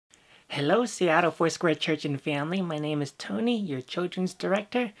Hello, Seattle Foursquare Church and Family. My name is Tony, your children's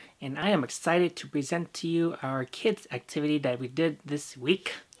director, and I am excited to present to you our kids activity that we did this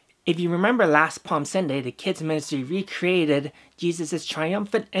week. If you remember last Palm Sunday, the kids ministry recreated Jesus'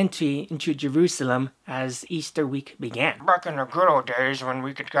 triumphant entry into Jerusalem as Easter week began. Back in the good old days when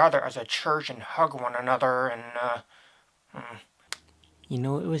we could gather as a church and hug one another and, You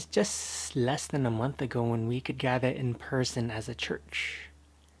know, it was just less than a month ago when we could gather in person as a church.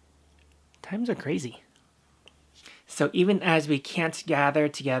 Times are crazy. So even as we can't gather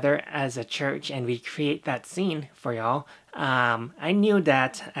together as a church and recreate that scene for y'all, I knew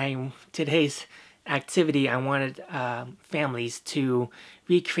that today's activity, I wanted families to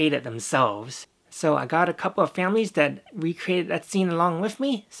recreate it themselves. So I got a couple of families that recreated that scene along with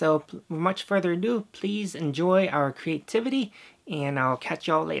me. So without much further ado, please enjoy our creativity and I'll catch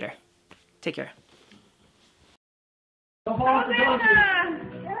y'all later. Take care. Hosanna!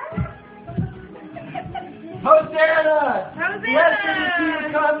 Hosanna! Blessed is he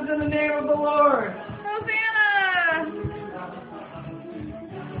who comes in the name of the Lord. Hosanna!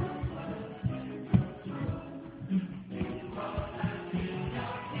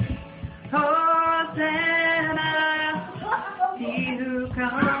 Hosanna! He who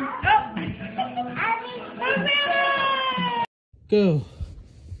comes. Hosanna! Go.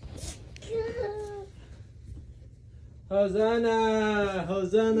 Hosanna!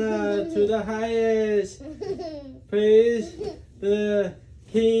 Hosanna to the highest! Praise the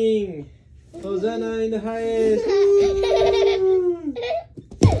King! Hosanna in the highest!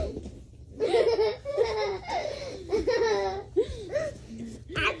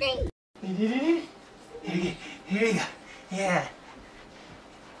 Here you go. Yeah.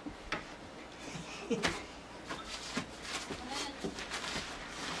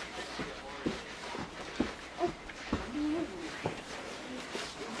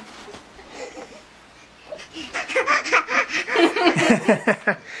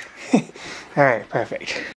 All right, perfect.